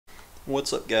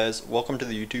What's up guys, welcome to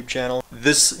the YouTube channel.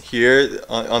 This here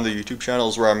on the YouTube channel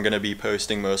is where I'm going to be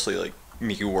posting mostly like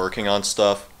me working on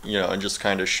stuff, you know, and just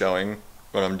kind of showing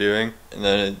what I'm doing. And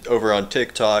then over on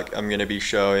TikTok I'm going to be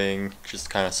showing just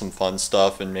kind of some fun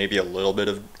stuff and maybe a little bit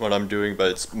of what I'm doing, but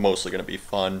it's mostly going to be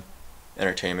fun,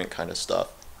 entertainment kind of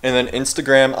stuff. And then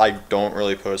Instagram, I don't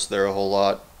really post there a whole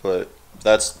lot, but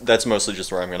that's mostly just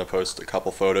where I'm going to post a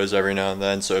couple photos every now and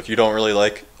then. So if you don't really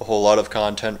like a whole lot of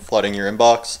content flooding your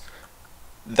inbox,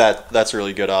 that's a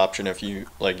really good option if you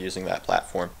like using that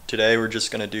platform. Today we're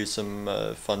just going to do some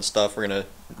fun stuff. We're going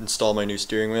to install my new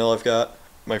steering wheel I've got.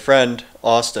 My friend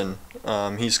Austin,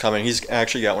 he's coming. He's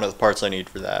actually got one of the parts I need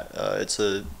for that. It's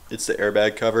the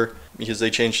airbag cover, because they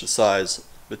changed the size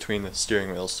between the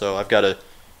steering wheels, so I've got to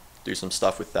do some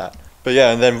stuff with that. But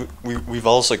yeah, and then we've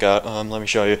also got, let me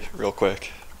show you real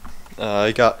quick.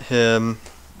 I got him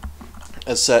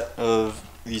a set of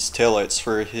these taillights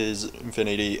for his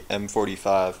Infinity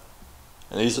M45,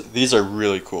 and these are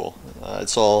really cool.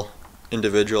 It's all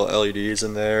individual LEDs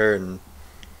in there and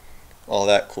all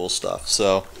that cool stuff,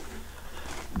 so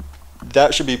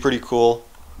that should be pretty cool.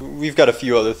 We've got a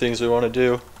few other things we want to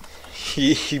do.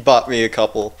 He bought me a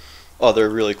couple other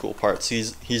really cool parts.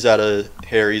 He's at a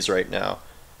Harry's right now,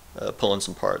 pulling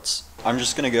some parts. I'm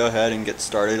just gonna go ahead and get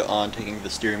started on taking the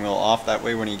steering wheel off. That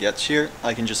way when he gets here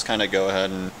I can just kind of go ahead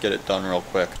and get it done real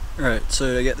quick. Alright,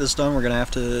 so to get this done we're gonna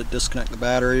have to disconnect the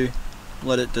battery,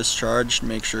 let it discharge,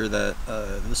 make sure that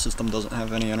the system doesn't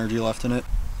have any energy left in it.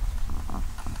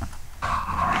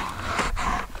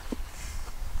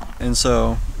 And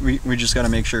so we just got to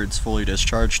make sure it's fully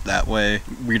discharged, that way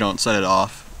we don't set it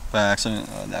off by accident.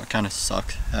 That would kind of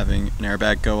suck, having an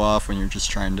airbag go off when you're just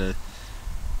trying to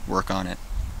work on it.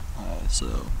 Alright,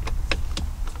 so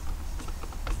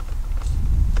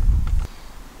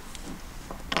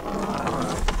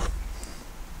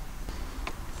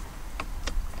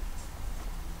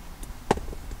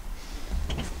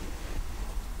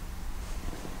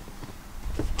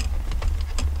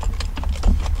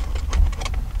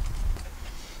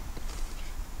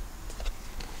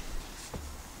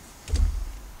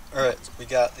we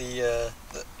got the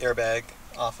airbag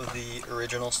off of the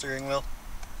original steering wheel,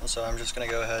 and so I'm just going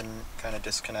to go ahead and kind of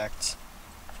disconnect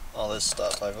all this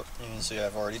stuff. You can see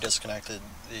I've already disconnected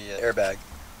the airbag,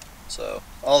 so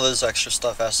all this extra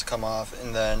stuff has to come off,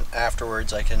 and then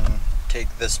afterwards I can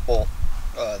take this bolt,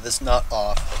 this nut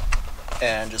off,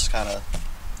 and just kind of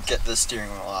get this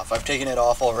steering wheel off. I've taken it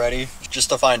off already just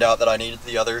to find out that I needed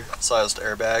the other sized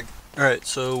airbag. Alright,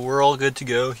 so we're all good to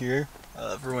go here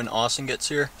for when Austin gets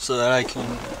here, so that I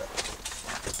can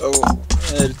oh,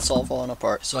 it's all falling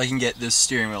apart, so I can get this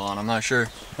steering wheel on. I'm not sure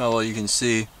how well you can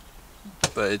see,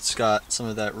 but it's got some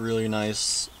of that really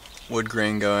nice wood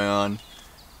grain going on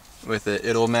with it.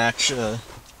 It'll match come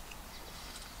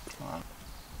on.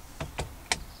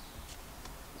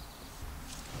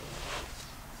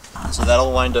 So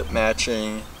that'll wind up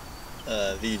matching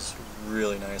these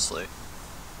really nicely,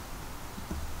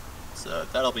 so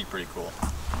that'll be pretty cool.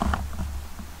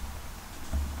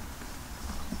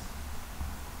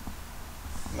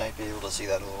 Might be able to see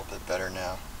that a little bit better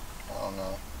now. I don't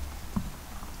know.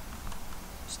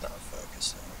 It's not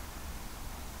focusing.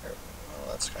 Well,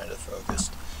 that's kind of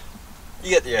focused. You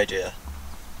get the idea.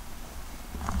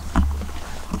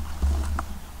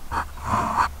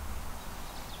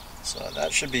 So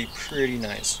that should be pretty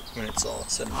nice when it's all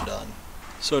said and done.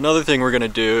 So another thing we're going to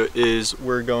do is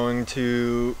we're going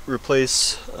to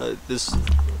replace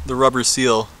the rubber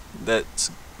seal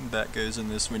that goes in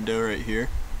this window right here.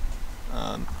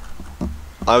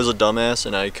 I was a dumbass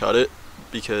and I cut it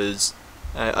because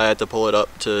I had to pull it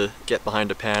up to get behind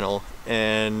a panel,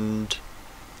 and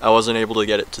I wasn't able to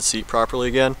get it to seat properly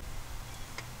again.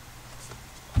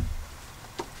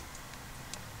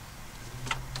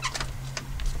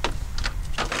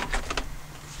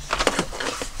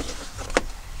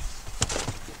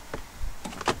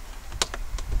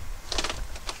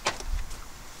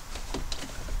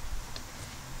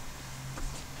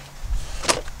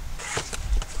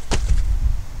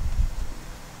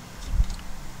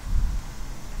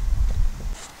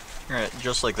 Alright,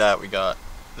 just like that we got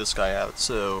this guy out,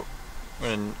 so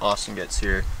when Austin gets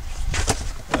here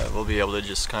we'll be able to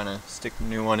just kind of stick the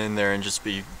new one in there and just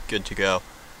be good to go.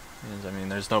 And, I mean,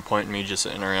 there's no point in me just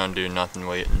sitting around doing nothing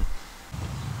waiting.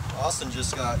 Austin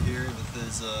just got here with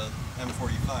his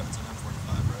M45. It's an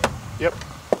M45, right? Yep.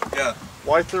 Yeah.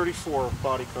 Y34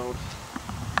 body code.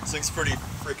 This thing's pretty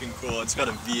freaking cool. It's got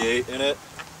a V8 in it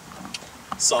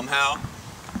somehow.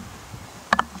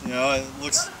 You know, it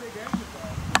looks...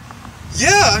 Yeah,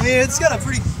 I mean, it's got a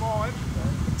pretty...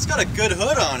 It's got a good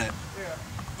hood on it.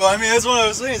 But I mean, that's what I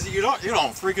was saying. Is you don't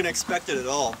freaking expect it at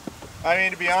all. I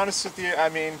mean, to be honest with you, I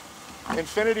mean,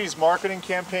 Infinity's marketing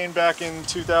campaign back in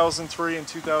 2003 and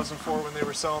 2004 when they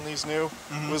were selling these new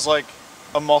was like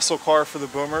a muscle car for the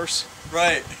boomers.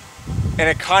 Right. And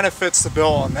it kind of fits the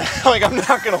bill on that. Like, I'm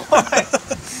not gonna lie.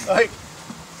 Like,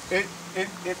 it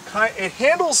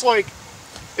handles like,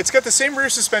 it's got the same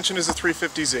rear suspension as the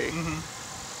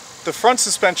 350Z. The front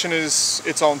suspension is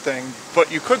its own thing,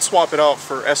 but you could swap it out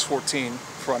for S14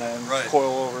 front end,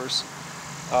 coilovers,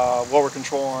 lower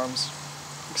control arms,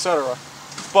 etc.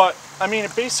 But I mean,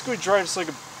 it basically drives like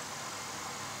a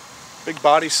big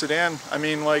body sedan. I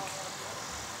mean, like.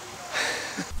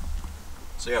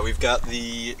 So yeah, we've got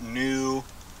the new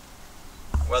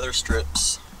weather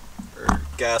strips, or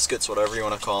gaskets, whatever you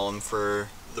want to call them, for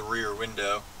the rear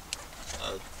window.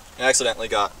 I accidentally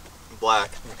got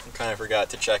black. I kind of forgot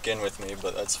to check in with me,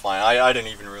 but that's fine. I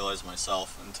didn't even realize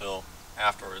myself until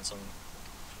afterwards. I'm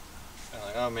kind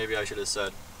of like, oh, maybe I should have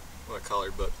said what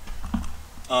color, but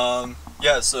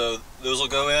yeah, so those will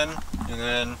go in, and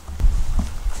then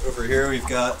over here we've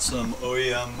got some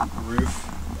OEM roof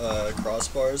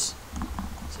crossbars.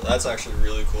 So that's actually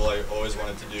really cool. I always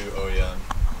wanted to do OEM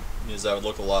because that would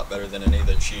look a lot better than any of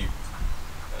the cheap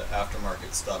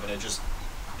aftermarket stuff, and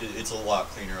it's a lot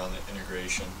cleaner on the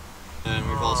integration. And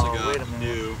we've also got a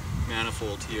new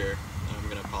manifold here that I'm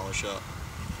going to polish up.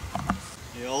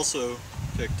 He also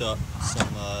picked up some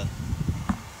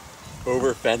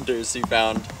over fenders he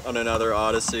found on another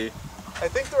Odyssey. I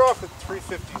think they're off at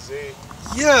 350Z.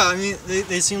 Yeah, I mean,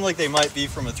 they seem like they might be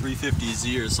from a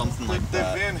 350Z or something like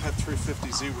that. The van had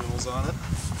 350Z wheels on it.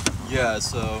 Yeah,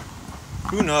 so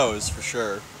who knows for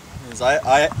sure. Because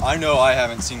I know I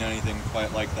haven't seen anything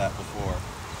quite like that before.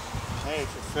 Hey,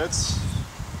 if it fits,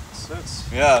 it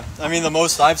fits. Yeah, I mean, the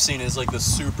most I've seen is like the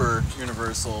super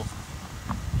universal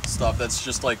stuff that's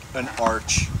just like an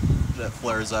arch that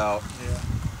flares out. Yeah.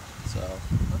 So.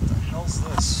 What the hell's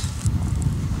this?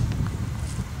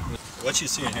 What you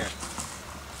see in here?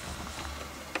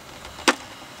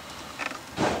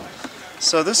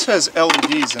 So this has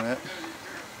LEDs in it.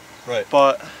 Right.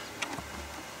 But,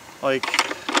 like,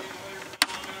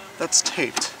 that's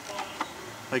taped.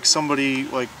 Like somebody,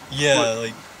 like... Yeah,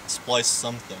 like splice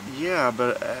something. Yeah,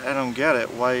 but I don't get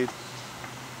it. Why...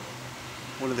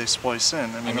 What do they splice in?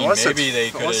 I mean maybe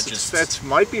they could have just... That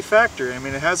might be factory. I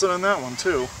mean, it has it on that one,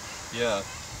 too. Yeah.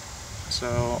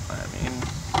 So, I mean...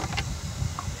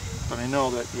 But I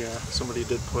know that, yeah, somebody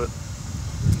did put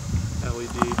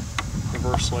LED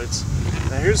reverse lights.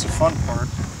 Now here's the fun part.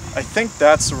 I think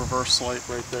that's the reverse light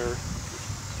right there.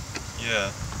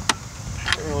 Yeah. I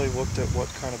haven't really looked at what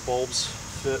kind of bulbs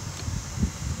fit.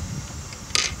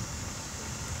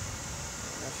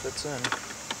 That fits in.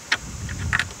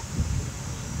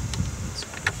 It's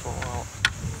going to fall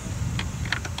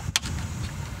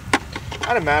out.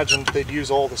 I'd imagine they'd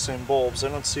use all the same bulbs. I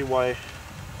don't see why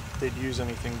they'd use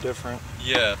anything different.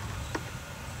 Yeah.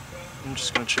 I'm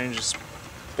just going to change this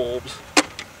bulbs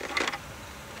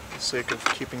for the sake of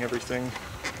keeping everything,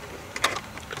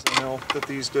 because I know that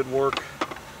these did work.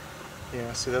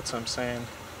 Yeah, see, that's what I'm saying.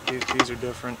 These are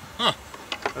different. Huh.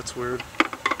 That's weird.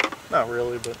 Not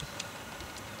really, but...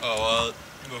 Oh, well,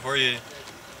 before you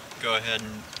go ahead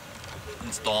and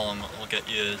install them, I'll get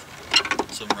you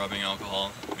some rubbing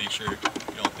alcohol. Make sure you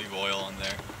don't leave oil on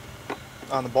there.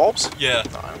 On the bulbs? Yeah.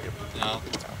 No, I don't give a... No? No,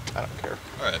 I don't care.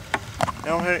 Alright. You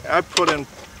know, hey, I put in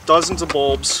dozens of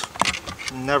bulbs,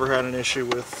 never had an issue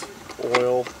with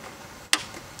oil.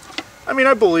 I mean,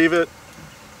 I believe it.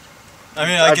 I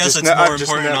mean, I guess it's more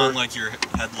important on like your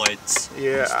headlights.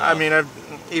 Yeah, I mean,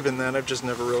 even then, I've just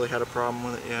never really had a problem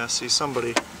with it. Yeah, see,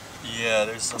 somebody. Yeah,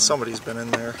 there's some. Somebody's been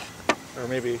in there, or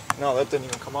maybe no, that didn't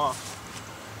even come off.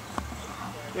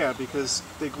 Yeah, because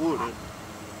they glued it.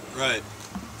 Right.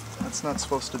 That's not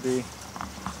supposed to be.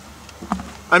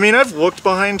 I mean, I've looked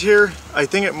behind here. I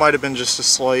think it might have been just a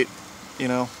slight, you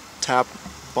know, tap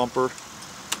bumper.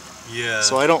 Yeah.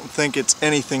 So I don't think it's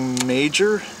anything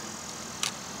major.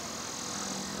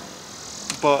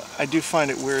 But I do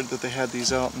find it weird that they had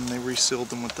these out and they resealed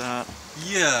them with that.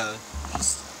 Yeah.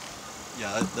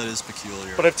 Yeah, that is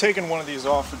peculiar. But I've taken one of these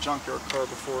off a junkyard car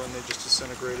before and they just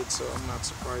disintegrated, so I'm not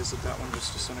surprised that that one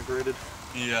just disintegrated.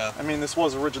 Yeah. I mean, this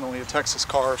was originally a Texas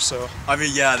car, so... I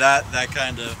mean, yeah, that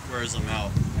kind of wears them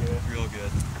out. Yeah. Real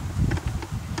good.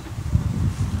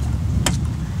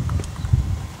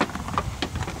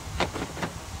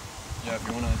 Yeah, if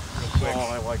you want to real quick. Oh,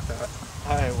 I like that.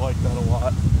 I like that a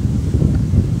lot.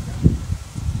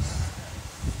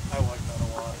 I like that a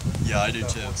lot. Yeah, I do that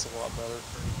too. Looks a lot better.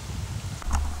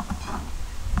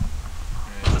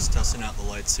 Alright, just testing out the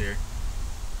lights here.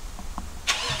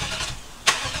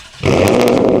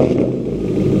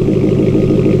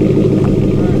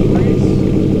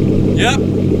 Yep.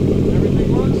 Everything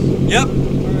works? Yep.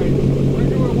 Alright.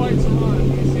 Regular lights are on. Do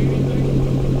you see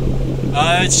anything?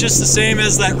 It's just the same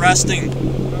as that resting.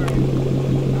 Alright.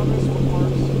 Now this one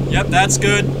works. Yep, that's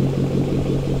good.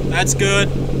 That's good.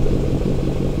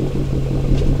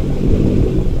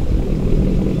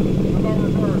 How about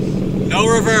reverse? No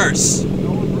reverse.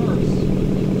 No reverse.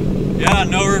 Yeah,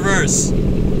 no reverse.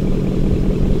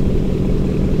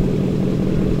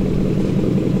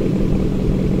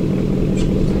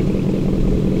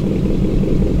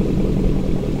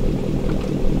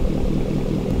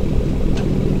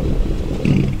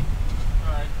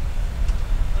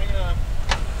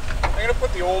 I'm gonna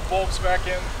put the old bulbs back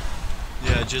in.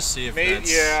 Yeah, just see if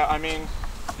that's... Yeah, I mean...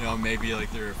 You know, maybe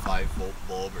like they're a 5-volt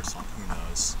bulb or something, who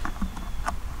knows.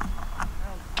 I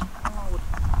don't know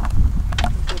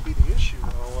what would be the issue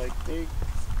though. Like their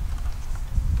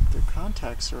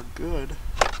contacts are good.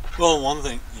 Well, one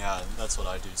thing, yeah, that's what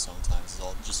I do sometimes, is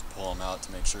I'll just pull them out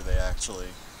to make sure they actually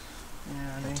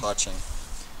are touching.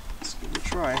 Let's give it a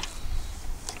try.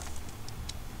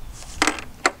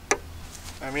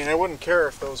 I mean, I wouldn't care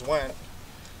if those went.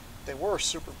 They were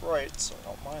super bright, so I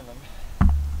don't mind them.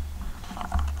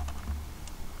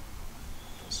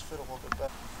 Those fit a little bit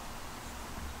better.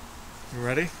 You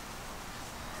ready?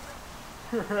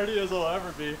 Ready as I'll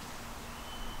ever be.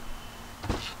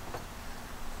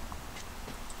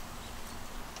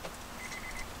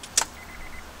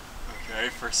 Okay,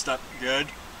 first step, good.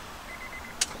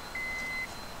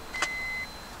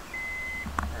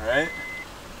 Alright.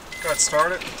 Got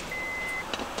started.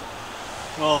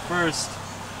 Well, first...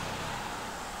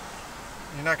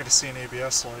 You're not going to see an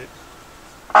ABS light.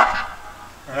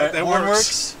 Alright, that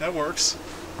works. That works.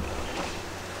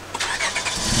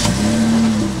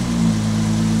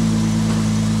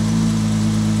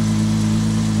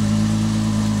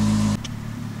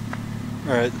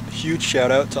 Alright, huge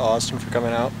shout out to Austin for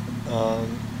coming out.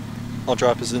 I'll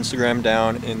drop his Instagram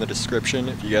down in the description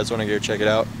if you guys want to go check it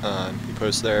out. He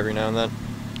posts there every now and then.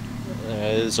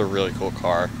 It is a really cool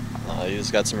car.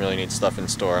 He's got some really neat stuff in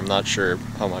store. I'm not sure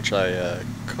how much I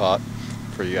caught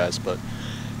for you guys, but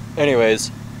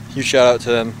anyways, huge shout out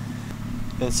to him.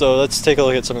 And so let's take a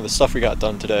look at some of the stuff we got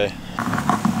done today.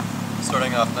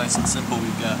 Starting off nice and simple,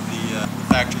 we've got the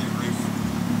factory roof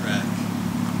rack,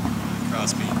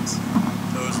 cross beams.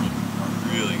 Those look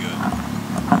really good.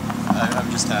 I'm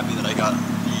just happy that I got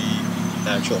the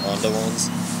actual Honda ones,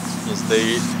 because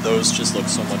those just look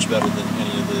so much better than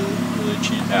any of the really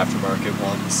cheap aftermarket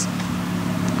ones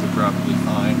you'll probably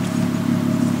find.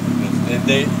 And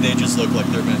they just look like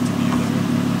they're meant to be there,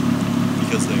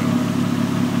 because they are.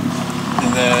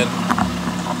 And then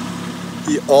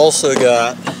we also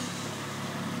got,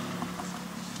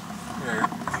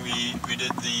 we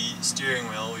did the steering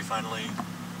wheel. We finally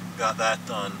got that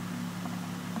done.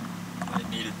 It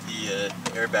needed the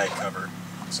airbag cover,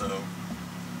 so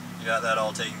we got that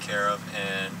all taken care of,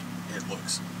 and it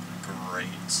looks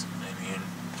great. I mean,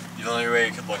 the only way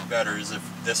it could look better is if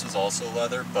this was also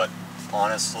leather, but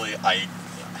honestly, I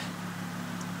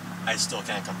still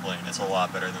can't complain. It's a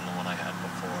lot better than the one I had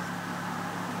before.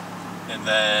 And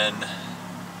then,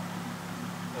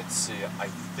 let's see, I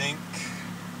think,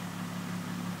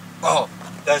 oh,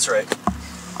 that's right.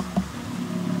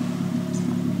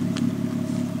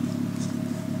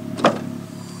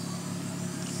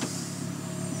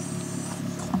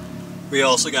 We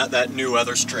also got that new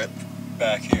weather strip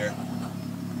back here.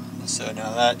 So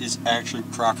now that is actually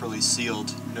properly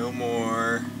sealed. No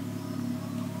more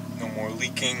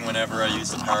leaking whenever I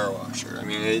use the power washer. I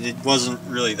mean, it wasn't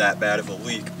really that bad of a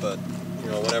leak, but you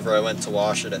know, whenever I went to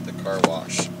wash it at the car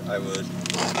wash, I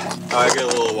get a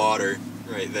little water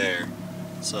right there.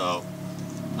 So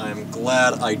I'm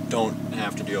glad I don't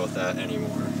have to deal with that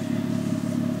anymore.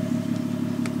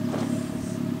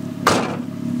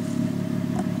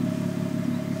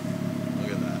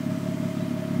 Look at that.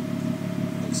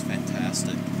 Looks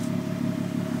fantastic.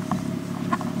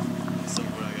 So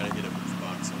what, I gotta get a roof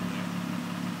box on there.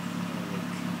 That'll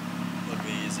look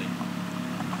amazing.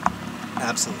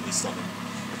 Absolutely stunning.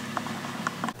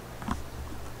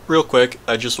 Real quick,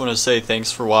 I just want to say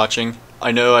thanks for watching.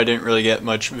 I know I didn't really get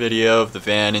much video of the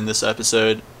van in this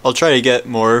episode. I'll try to get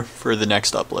more for the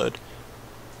next upload.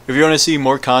 If you want to see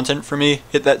more content from me,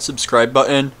 hit that subscribe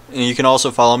button, and you can also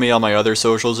follow me on my other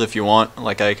socials if you want,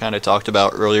 like I kind of talked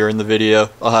about earlier in the video.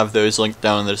 I'll have those linked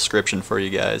down in the description for you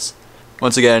guys.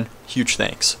 Once again, huge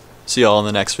thanks. See y'all in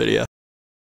the next video.